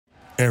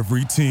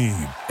Every team,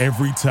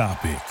 every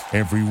topic,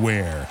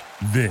 everywhere.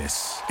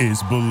 This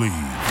is Believe.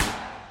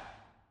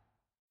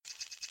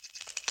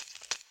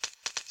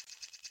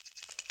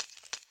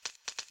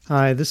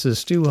 Hi, this is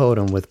Stu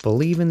Hodem with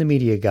Believe in the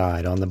Media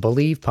Guide on the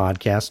Believe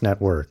Podcast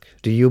Network.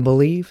 Do you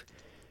believe?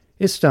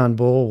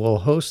 Istanbul will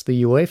host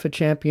the UEFA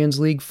Champions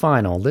League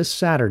final this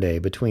Saturday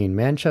between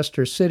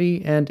Manchester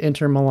City and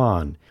Inter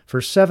Milan.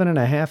 For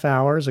 7.5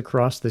 hours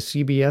across the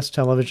CBS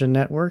television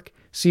network,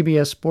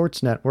 CBS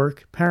Sports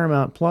Network,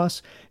 Paramount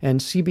Plus, and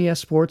CBS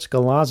Sports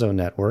Golazo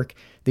Network,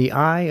 the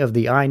Eye of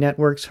the Eye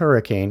Network's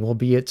Hurricane will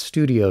be its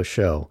studio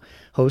show,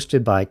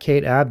 hosted by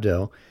Kate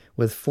Abdo,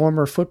 with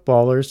former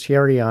footballers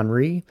Thierry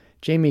Henry,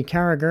 Jamie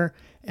Carragher,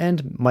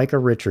 and Micah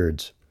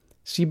Richards.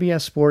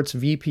 CBS Sports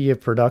VP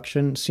of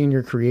Production,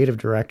 Senior Creative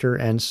Director,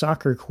 and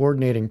Soccer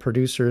Coordinating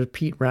Producer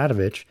Pete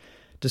Radovich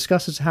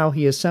discusses how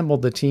he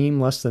assembled the team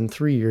less than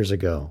 3 years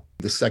ago.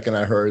 The second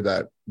I heard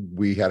that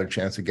we had a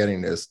chance of getting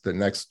this, the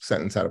next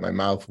sentence out of my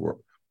mouth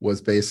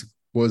was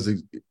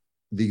the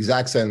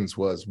exact sentence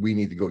was, we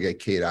need to go get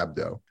Kate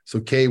Abdo. So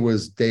Kate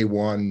was day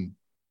one,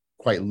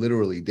 quite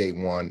literally day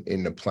one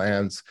in the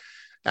plans.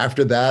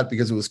 After that,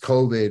 because it was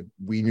COVID,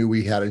 we knew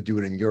we had to do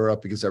it in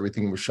Europe because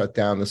everything was shut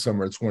down the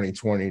summer of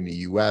 2020 in the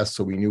US.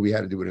 So we knew we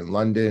had to do it in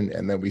London.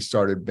 And then we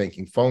started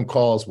making phone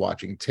calls,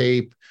 watching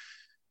tape.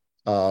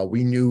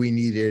 We knew we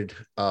needed,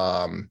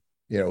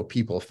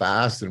 people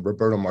fast, and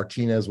Roberto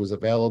Martinez was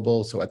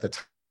available. So at the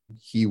time,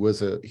 he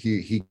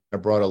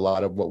brought a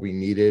lot of what we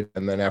needed.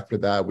 And then after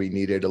that, we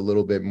needed a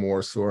little bit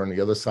more on the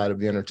other side of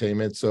the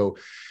entertainment. So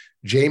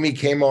Jamie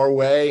came our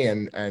way,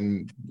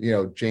 and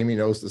Jamie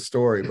knows the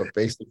story, but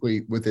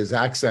basically with his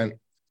accent,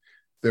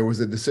 there was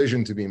a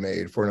decision to be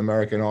made for an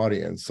American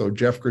audience. So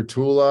Jeff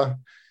Gratula,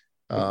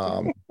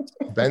 Ben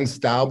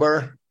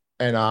Stauber,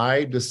 and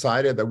I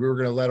decided that we were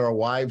going to let our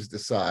wives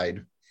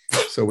decide.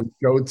 So we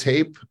showed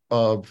tape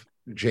of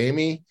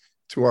Jamie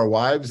to our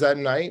wives that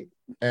night,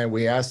 and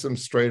we asked them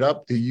straight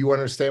up, do you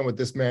understand what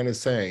this man is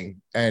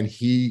saying? And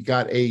he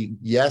got a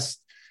yes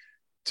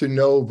to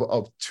no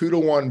of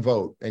 2-1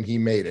 vote, and he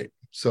made it.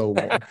 So,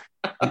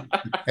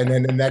 and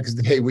then the next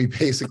day we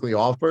basically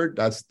offered.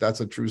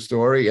 That's a true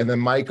story. And then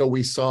Micah,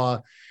 we saw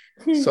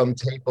some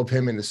tape of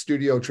him in the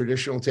studio,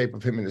 traditional tape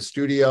of him in the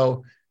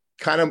studio.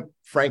 Kind of,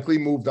 frankly,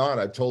 moved on.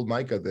 I've told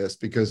Micah this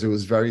because it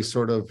was very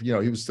sort of, he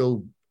was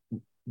still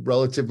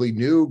relatively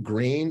new,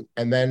 green,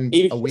 and then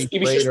a week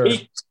later.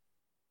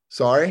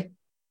 Sorry,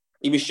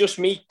 he was just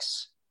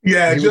Meeks.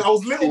 Yeah, he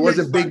was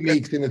a big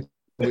Meeks in the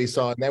we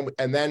saw,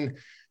 and then.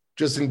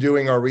 Just in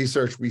doing our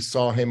research, we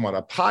saw him on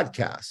a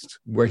podcast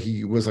where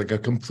he was like a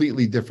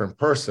completely different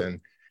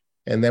person.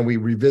 And then we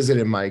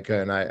revisited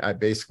Micah, and I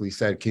basically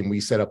said, can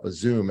we set up a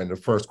Zoom? And the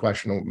first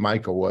question of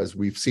Micah was,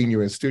 we've seen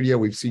you in studio,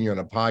 we've seen you on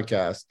a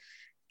podcast.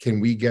 Can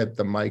we get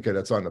the Micah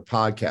that's on the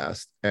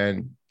podcast?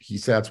 And he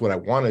said, that's what I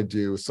want to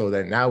do. So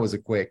then that was a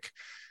quick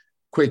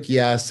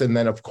yes. And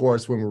then, of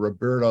course, when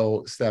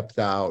Roberto stepped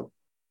out,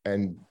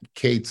 and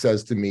Kate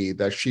says to me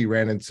that she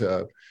ran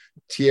into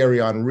Thierry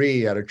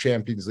Henry at a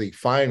Champions League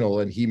final,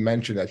 and he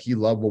mentioned that he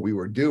loved what we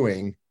were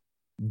doing.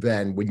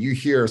 Then when you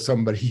hear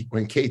somebody,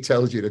 when Kate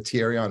tells you that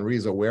Thierry Henry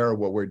is aware of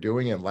what we're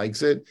doing and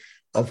likes it,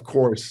 of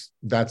course,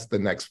 that's the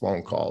next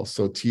phone call.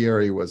 So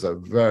Thierry was a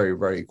very,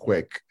 very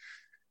quick.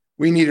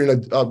 We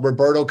needed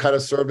Roberto kind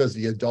of served as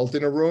the adult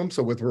in a room.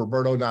 So with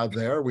Roberto not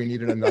there, we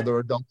needed another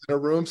adult in a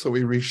room. So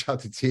we reached out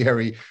to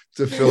Thierry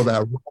to fill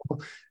that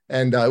role.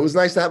 And it was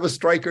nice to have a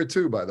striker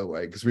too, by the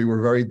way, because we were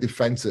very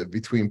defensive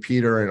between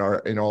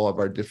Peter and all of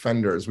our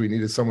defenders. We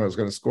needed someone who was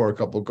going to score a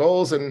couple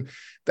goals, and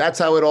that's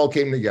how it all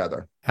came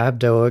together.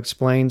 Abdo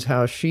explains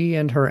how she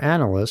and her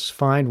analysts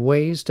find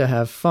ways to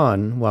have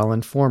fun while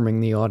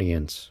informing the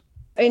audience.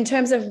 In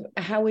terms of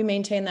how we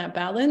maintain that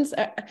balance,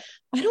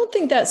 I don't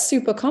think that's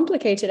super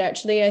complicated,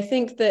 actually. I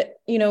think that,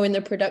 in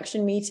the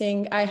production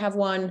meeting, I have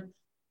one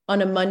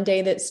on a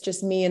Monday that's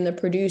just me and the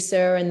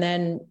producer, and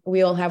then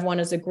we all have one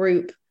as a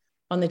group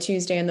on the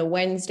Tuesday and the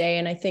Wednesday.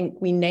 And I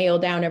think we nail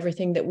down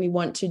everything that we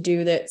want to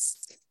do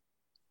that's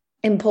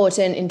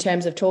important in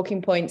terms of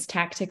talking points,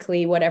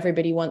 tactically, what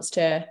everybody wants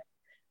to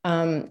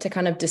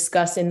kind of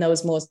discuss in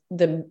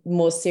the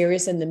more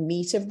serious and the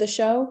meat of the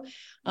show.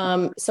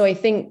 So I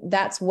think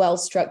that's well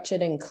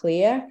structured and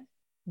clear,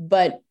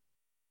 but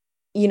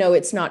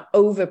it's not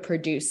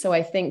overproduced. So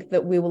I think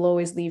that we will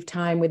always leave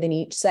time within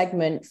each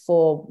segment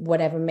for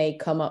whatever may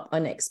come up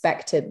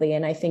unexpectedly.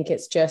 And I think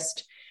it's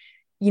just,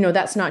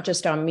 that's not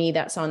just on me,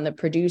 that's on the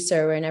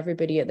producer and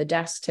everybody at the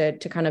desk to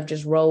kind of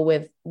just roll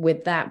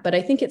with that. But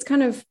I think it's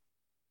kind of,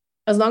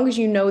 as long as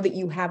you know that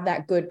you have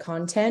that good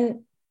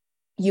content,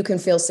 you can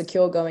feel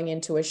secure going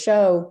into a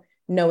show,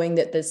 knowing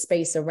that there's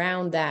space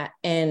around that,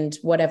 and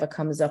whatever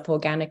comes up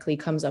organically.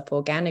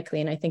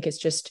 And I think it's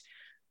just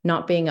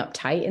not being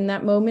uptight in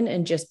that moment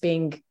and just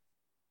being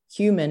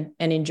human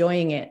and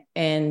enjoying it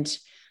and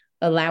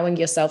allowing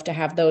yourself to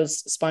have those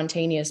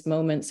spontaneous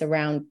moments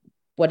around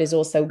what is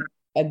also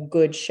a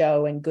good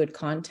show and good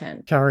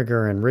content.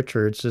 Carragher and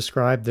Richards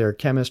described their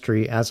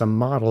chemistry as a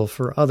model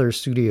for other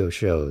studio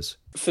shows.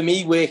 For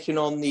me, working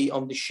on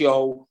the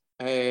show,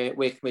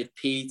 working with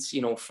Pete,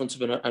 in front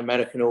of an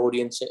American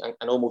audience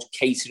and almost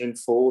catering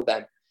for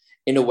them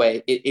in a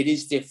way. It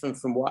is different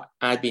from what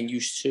I've been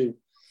used to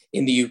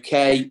in the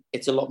UK.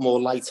 It's a lot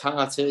more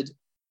light-hearted,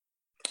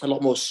 a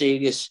lot more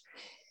serious.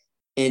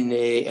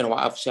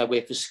 Obviously I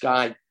work for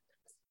Sky.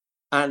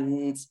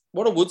 And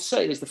what I would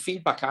say is the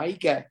feedback I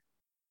get,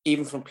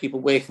 even from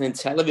people working in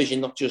television,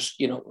 not just,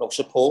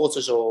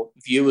 supporters or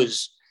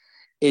viewers,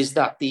 is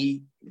that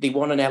they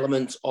want an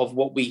element of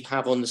what we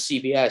have on the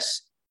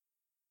CBS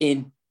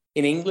in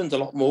England a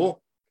lot more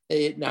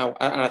now.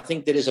 And I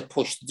think there is a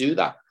push to do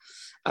that.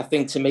 I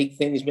think to make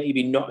things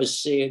maybe not as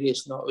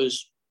serious, not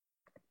as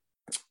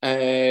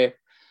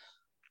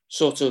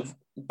sort of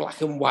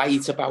black and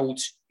white about,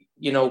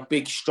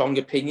 big, strong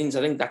opinions.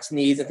 I think that's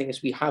needed. I think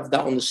we have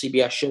that on the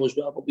CBS show as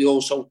well, but we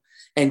also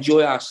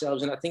enjoy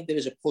ourselves. And I think there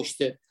is a push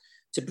to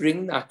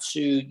bring that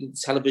to the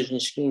television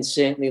screen,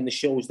 certainly in the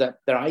shows that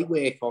I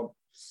work on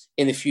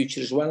in the future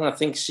as well. And I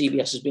think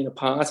CBS has been a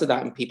part of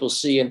that, and people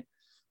seeing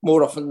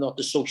more often than not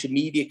the social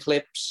media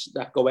clips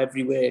that go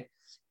everywhere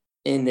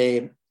in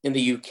the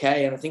UK.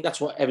 And I think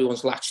that's what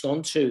everyone's latched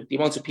onto. The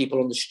amount of people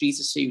on the street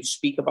to see who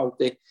speak about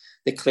the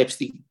clips,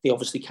 they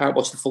obviously can't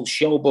watch the full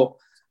show, but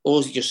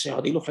or they just say,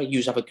 they look like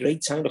you have a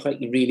great time, look like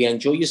you really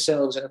enjoy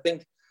yourselves. And I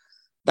think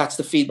that's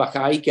the feedback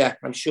I get.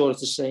 I'm sure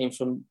it's the same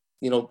from,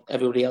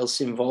 everybody else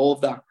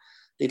involved, that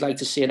they'd like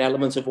to see an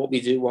element of what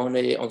we do on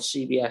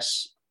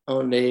CBS,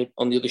 on the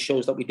other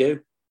shows that we do.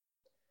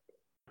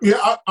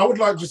 Yeah, I would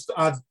like just to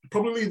add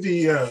probably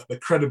the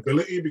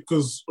credibility,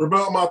 because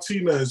Roberto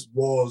Martinez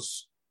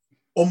was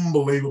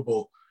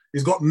unbelievable.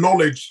 He's got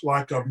knowledge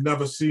like I've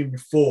never seen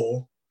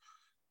before.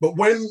 But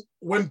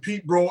when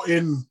Pete brought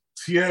in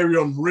Thierry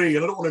Henry,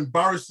 and I don't want to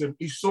embarrass him,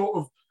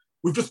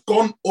 we've just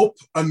gone up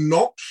a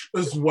notch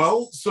as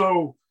well.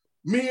 So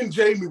me and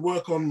Jamie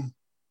work on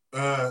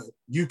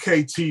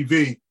UK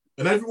TV,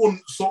 and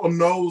everyone sort of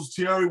knows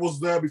Thierry was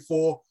there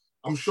before.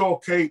 I'm sure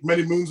Kate,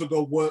 many moons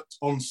ago, worked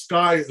on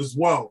Sky as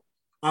well.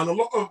 And a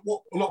lot of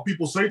what a lot of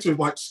people say to him,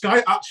 like,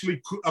 Sky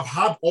actually could have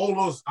had all of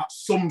us at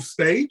some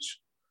stage.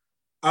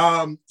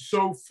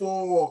 So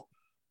for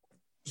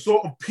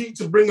sort of Pete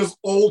to bring us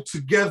all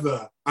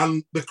together,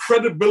 and the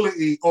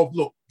credibility of,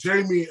 look,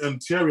 Jamie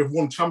and Thierry have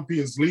won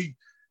Champions League.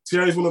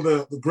 Thierry's one of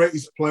the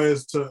greatest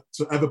players to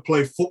ever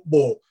play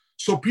football.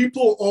 So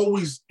people are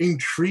always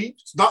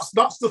intrigued. That's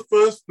the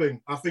first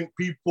thing. I think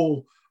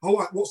people are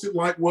like, what's it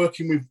like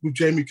working with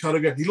Jamie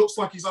Carragher? He looks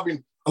like he's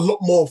having a lot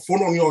more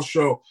fun on your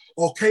show.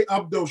 Or Kate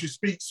Abdo, she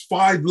speaks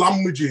 5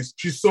 languages.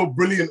 She's so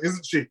brilliant,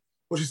 isn't she?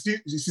 But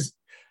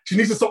she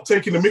needs to stop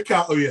taking the mick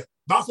out of you.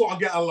 That's what I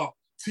get a lot.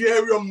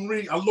 Thierry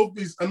Henry, I love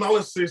his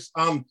analysis,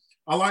 and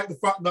I like the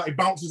fact that he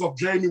bounces off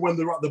Jamie when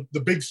they're at the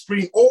big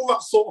screen, all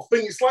that sort of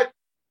thing. It's like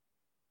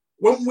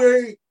when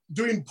we're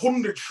doing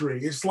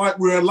punditry, it's like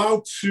we're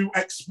allowed to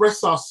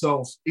express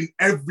ourselves in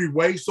every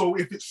way. So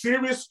if it's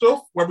serious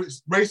stuff, whether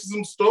it's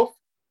racism stuff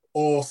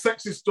or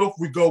sexist stuff,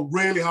 we go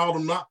really hard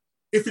on that.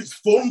 If it's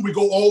fun, we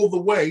go all the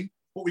way,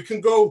 but we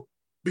can go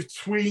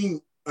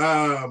between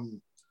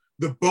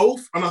the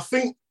both. And I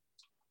think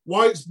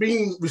why it's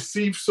being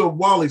received so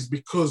well is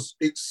because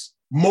it's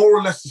more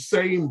or less the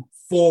same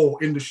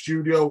 4 in the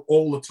studio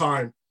all the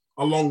time,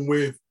 along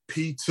with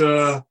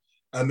Peter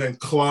and then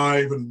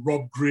Clive and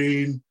Rob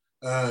Green,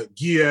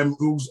 Guillaume,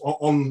 who's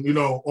on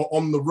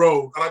the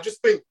road. And I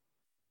just think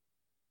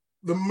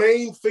the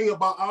main thing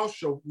about our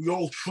show, we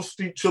all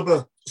trust each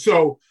other.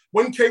 So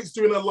when Kate's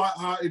doing her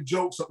light-hearted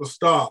jokes at the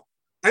start,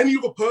 any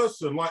other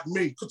person like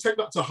me could take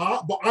that to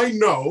heart, but I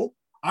know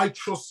I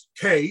trust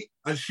Kate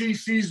and she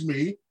sees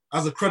me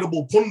as a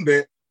credible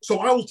pundit, so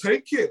I will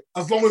take it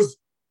as long as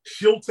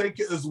she'll take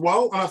it as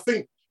well. And I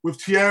think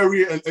with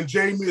Thierry and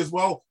Jamie as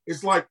well,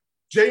 it's like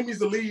Jamie's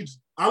the lead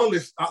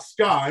analyst at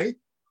Sky,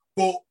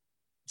 but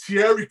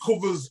Thierry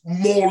covers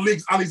more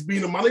leagues and he's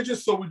been a manager,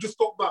 so we just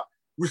got that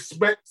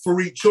respect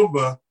for each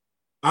other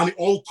and it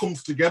all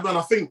comes together. And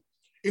I think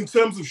in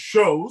terms of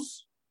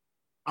shows,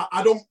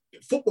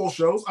 football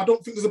shows, I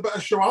don't think there's a better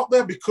show out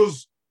there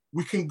because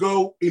we can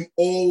go in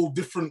all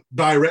different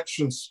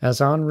directions. As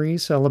Henry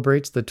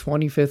celebrates the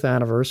 25th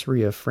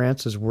anniversary of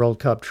France's World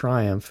Cup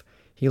triumph,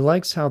 he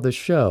likes how the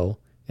show,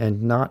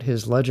 and not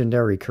his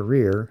legendary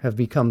career, have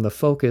become the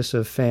focus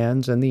of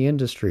fans and the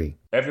industry.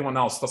 Everyone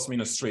else stops me in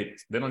the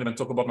street. They don't even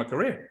talk about my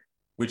career,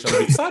 which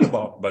I'm excited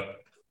about, but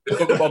they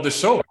talk about the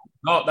show.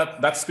 No,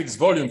 that speaks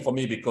volume for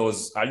me,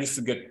 because I used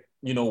to get,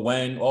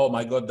 when, oh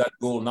my God, that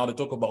goal. Now they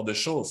talk about the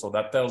show. So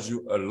that tells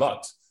you a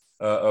lot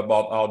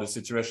about how the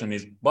situation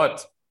is.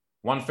 But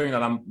one thing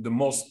that I'm the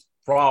most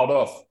proud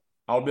of,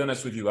 I'll be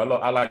honest with you,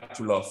 I like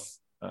to laugh,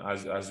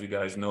 as you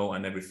guys know,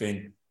 and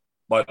everything.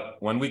 But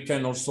when we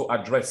can also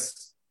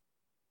address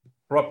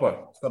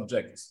proper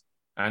subjects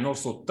and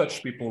also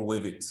touch people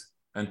with it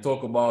and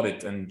talk about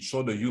it and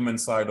show the human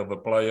side of a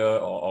player,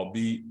 or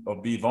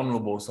be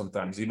vulnerable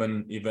sometimes,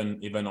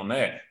 even on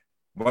air,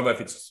 whether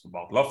if it's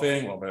about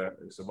laughing, whether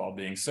it's about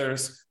being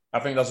serious, I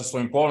think that's also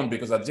important,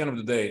 because at the end of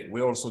the day,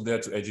 we're also there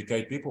to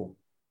educate people.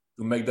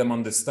 to make them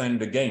understand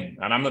the game.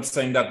 And I'm not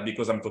saying that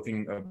because I'm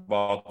talking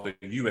about the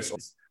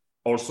US.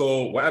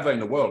 Also, wherever in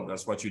the world,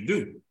 that's what you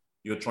do.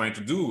 You're trying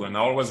to do. And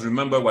I always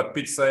remember what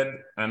Pete said,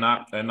 and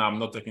I'm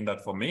not taking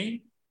that for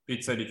me.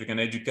 Pete said, if you can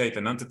educate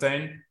and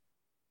entertain,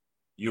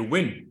 you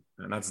win.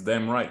 And that's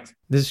damn right.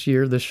 This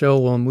year, the show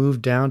will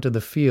move down to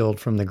the field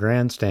from the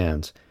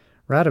grandstands.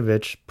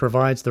 Radovich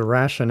provides the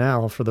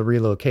rationale for the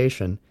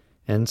relocation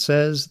and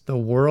says the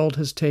world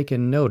has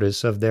taken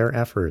notice of their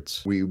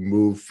efforts. We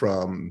moved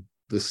from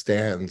the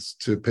stands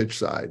to pitch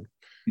side.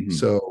 Mm-hmm.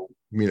 So,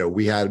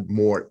 we had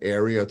more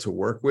area to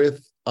work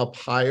with up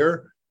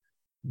higher,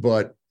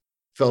 but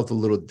felt a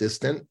little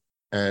distant.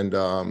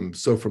 And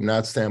so from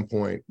that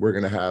standpoint, we're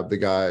going to have the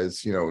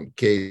guys,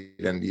 Kate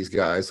and these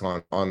guys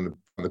on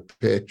the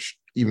pitch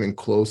even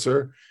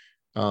closer.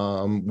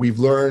 We've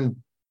learned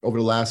over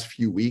the last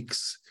few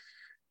weeks,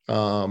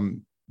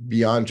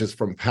 beyond just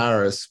from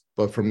Paris,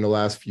 but from the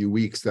last few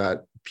weeks,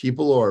 that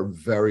people are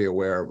very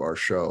aware of our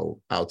show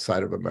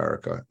outside of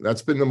America.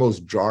 That's been the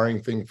most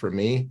jarring thing for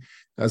me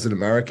as an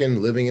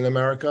American living in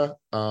America.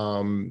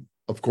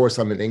 Of course,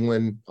 I'm in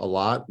England a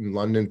lot, in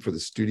London for the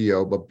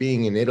studio, but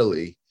being in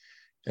Italy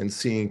and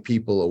seeing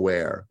people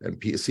aware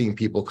and seeing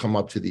people come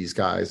up to these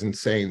guys and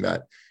saying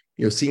that,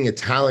 seeing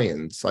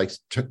Italians, like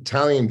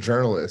Italian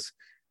journalists,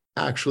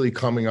 actually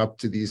coming up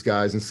to these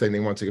guys and saying they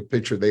want to take a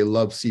picture, they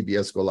love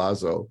CBS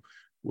Golazo,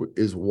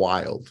 is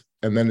wild.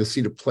 And then to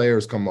see the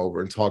players come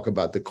over and talk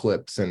about the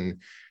clips.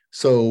 And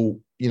so,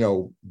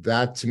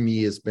 that to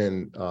me has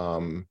been,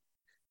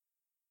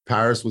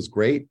 Paris was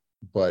great,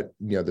 but,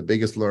 the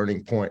biggest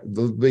learning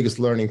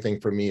thing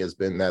for me has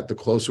been that the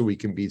closer we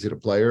can be to the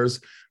players,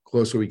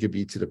 closer we could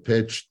be to the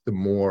pitch, the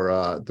more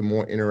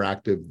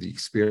interactive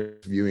the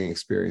viewing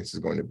experience is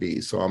going to be.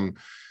 So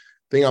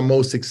thing I'm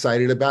most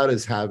excited about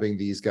is having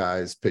these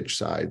guys pitch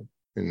side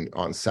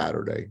on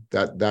Saturday.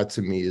 That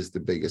to me is the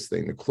biggest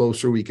thing. The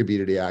closer we could be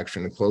to the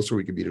action, the closer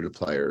we could be to the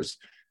players.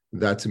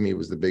 That to me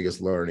was the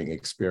biggest learning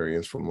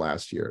experience from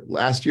last year.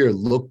 Last year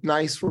looked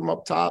nice from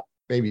up top.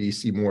 Maybe you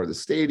see more of the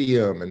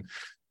stadium and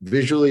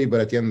visually, but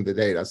at the end of the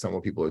day, that's not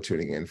what people are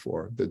tuning in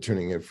for. They're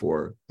tuning in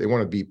for, they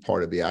want to be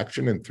part of the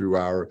action. And through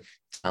our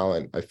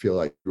talent, I feel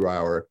like through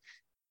our,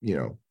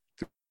 through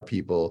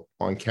people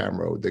on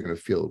camera, they're going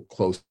to feel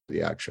close to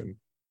the action.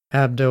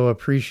 Abdo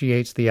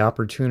appreciates the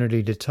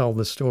opportunity to tell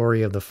the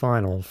story of the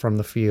final from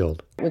the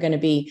field. We're going to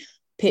be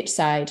pitch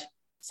side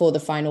for the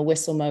final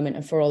whistle moment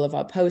and for all of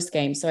our post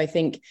games. So I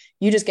think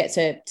you just get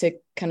to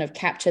kind of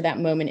capture that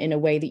moment in a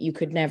way that you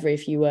could never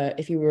if you were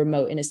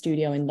remote in a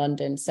studio in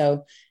London.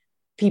 So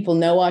people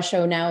know our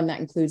show now, and that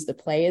includes the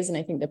players. And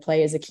I think the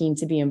players are keen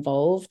to be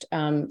involved.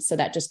 So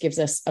that just gives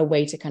us a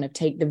way to kind of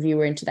take the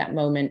viewer into that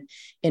moment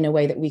in a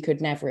way that we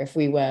could never if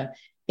we were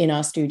in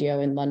our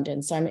studio in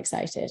London. So I'm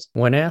excited.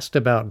 When asked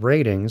about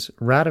ratings,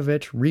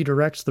 Radovich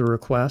redirects the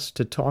request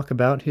to talk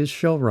about his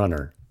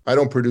showrunner. I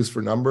don't produce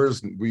for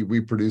numbers. We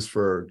produce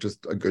for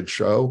just a good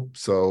show.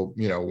 So,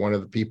 one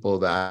of the people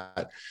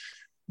that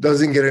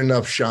doesn't get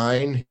enough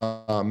shine,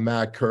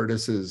 Matt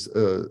Curtis is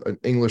an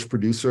English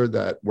producer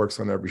that works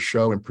on every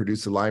show and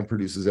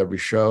produces every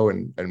show.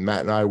 And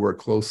Matt and I work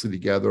closely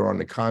together on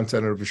the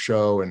content of the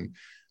show. And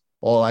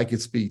all I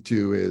could speak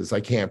to is I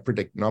can't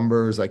predict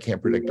numbers. I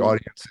can't predict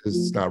audiences.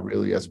 It's not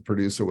really, as a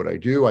producer, what I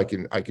do. I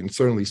can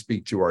certainly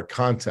speak to our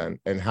content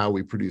and how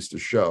we produce the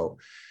show.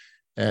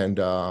 And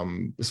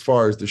as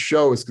far as the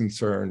show is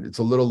concerned, it's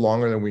a little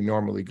longer than we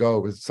normally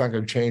go, but it's not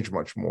going to change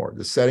much more.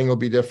 The setting will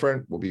be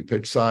different. We'll be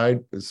pitch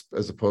side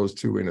as opposed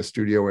to in a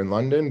studio in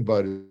London.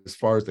 But as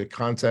far as the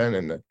content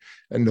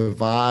and the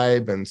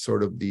vibe and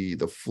sort of the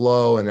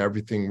flow and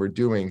everything we're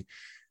doing,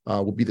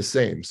 will be the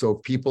same. So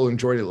if people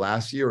enjoyed it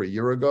last year or a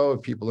year ago,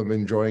 if people have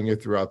been enjoying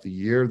it throughout the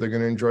year, they're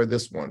going to enjoy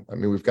this one. I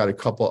mean, we've got a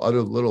couple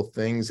other little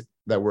things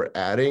that we're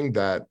adding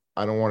that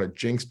I don't want to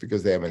jinx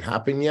because they haven't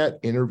happened yet,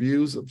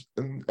 interviews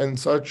and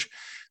such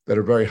that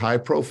are very high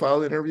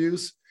profile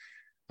interviews.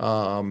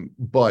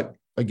 But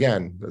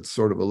again, that's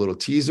sort of a little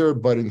teaser.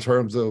 But in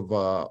terms of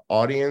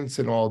audience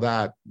and all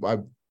that,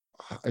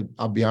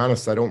 I'll be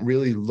honest, I don't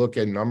really look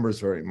at numbers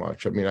very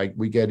much. I mean,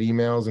 we get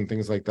emails and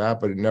things like that,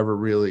 but it never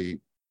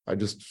really, I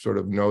just sort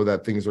of know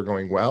that things are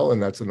going well,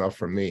 and that's enough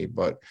for me.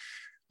 But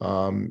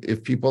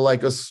if people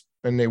like us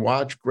and they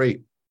watch,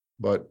 great.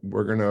 But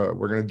we're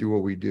gonna do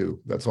what we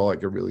do. That's all I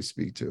could really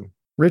speak to.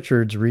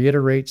 Richards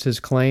reiterates his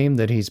claim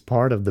that he's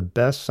part of the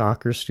best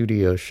soccer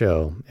studio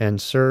show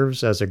and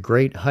serves as a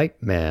great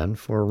hype man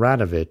for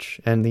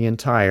Radovich and the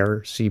entire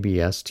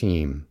CBS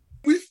team.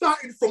 We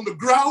started from the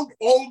ground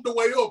all the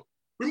way up.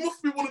 We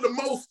must be one of the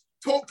most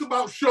talked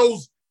about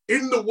shows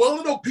in the world.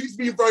 I know Pete's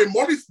being very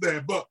modest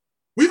there, but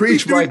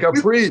preach, Micah,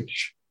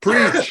 preach.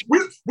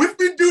 We've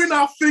been doing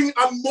our thing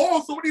and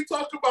more. So when you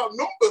talk about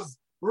numbers,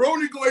 we're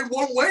only going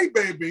one way,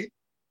 baby.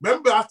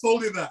 Remember, I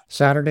told you that.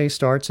 Saturday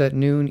starts at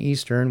noon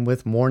Eastern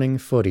with Morning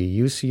Footy,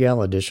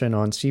 UCL edition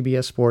on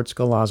CBS Sports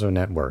Golazo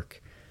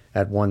Network.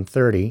 At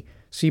 1:30,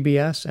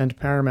 CBS and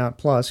Paramount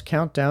Plus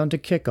count down to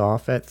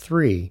kickoff at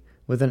 3,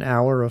 with an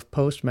hour of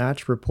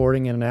post-match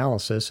reporting and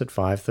analysis at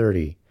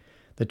 5:30.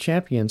 The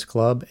Champions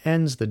Club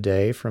ends the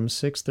day from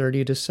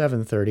 6:30 to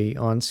 7:30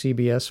 on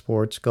CBS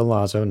Sports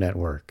Golazo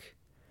Network.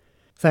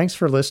 Thanks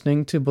for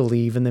listening to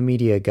Believe in the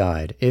Media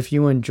Guide. If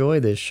you enjoy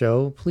this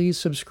show, please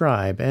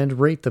subscribe and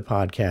rate the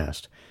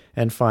podcast,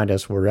 and find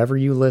us wherever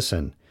you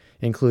listen,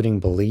 including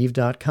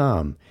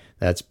Believe.com.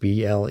 That's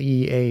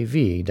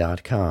BLEAV.com.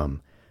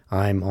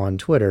 I'm on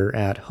Twitter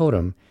at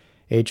Hodem,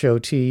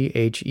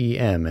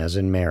 HOTHEM as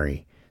in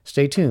Mary.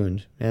 Stay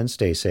tuned and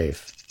stay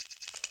safe.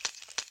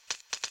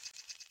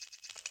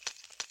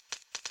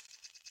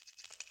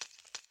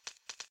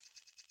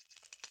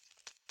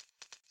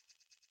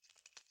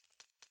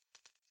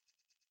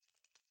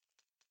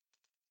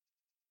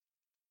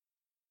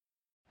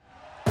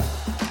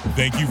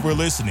 Thank you for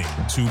listening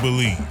to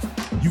Believe.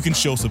 You can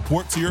show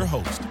support to your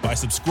host by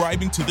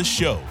subscribing to the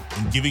show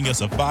and giving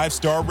us a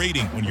 5-star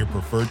rating on your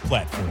preferred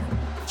platform.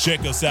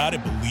 Check us out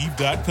at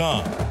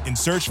Believe.com and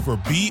search for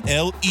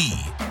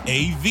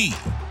BLEAV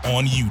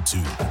on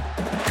YouTube.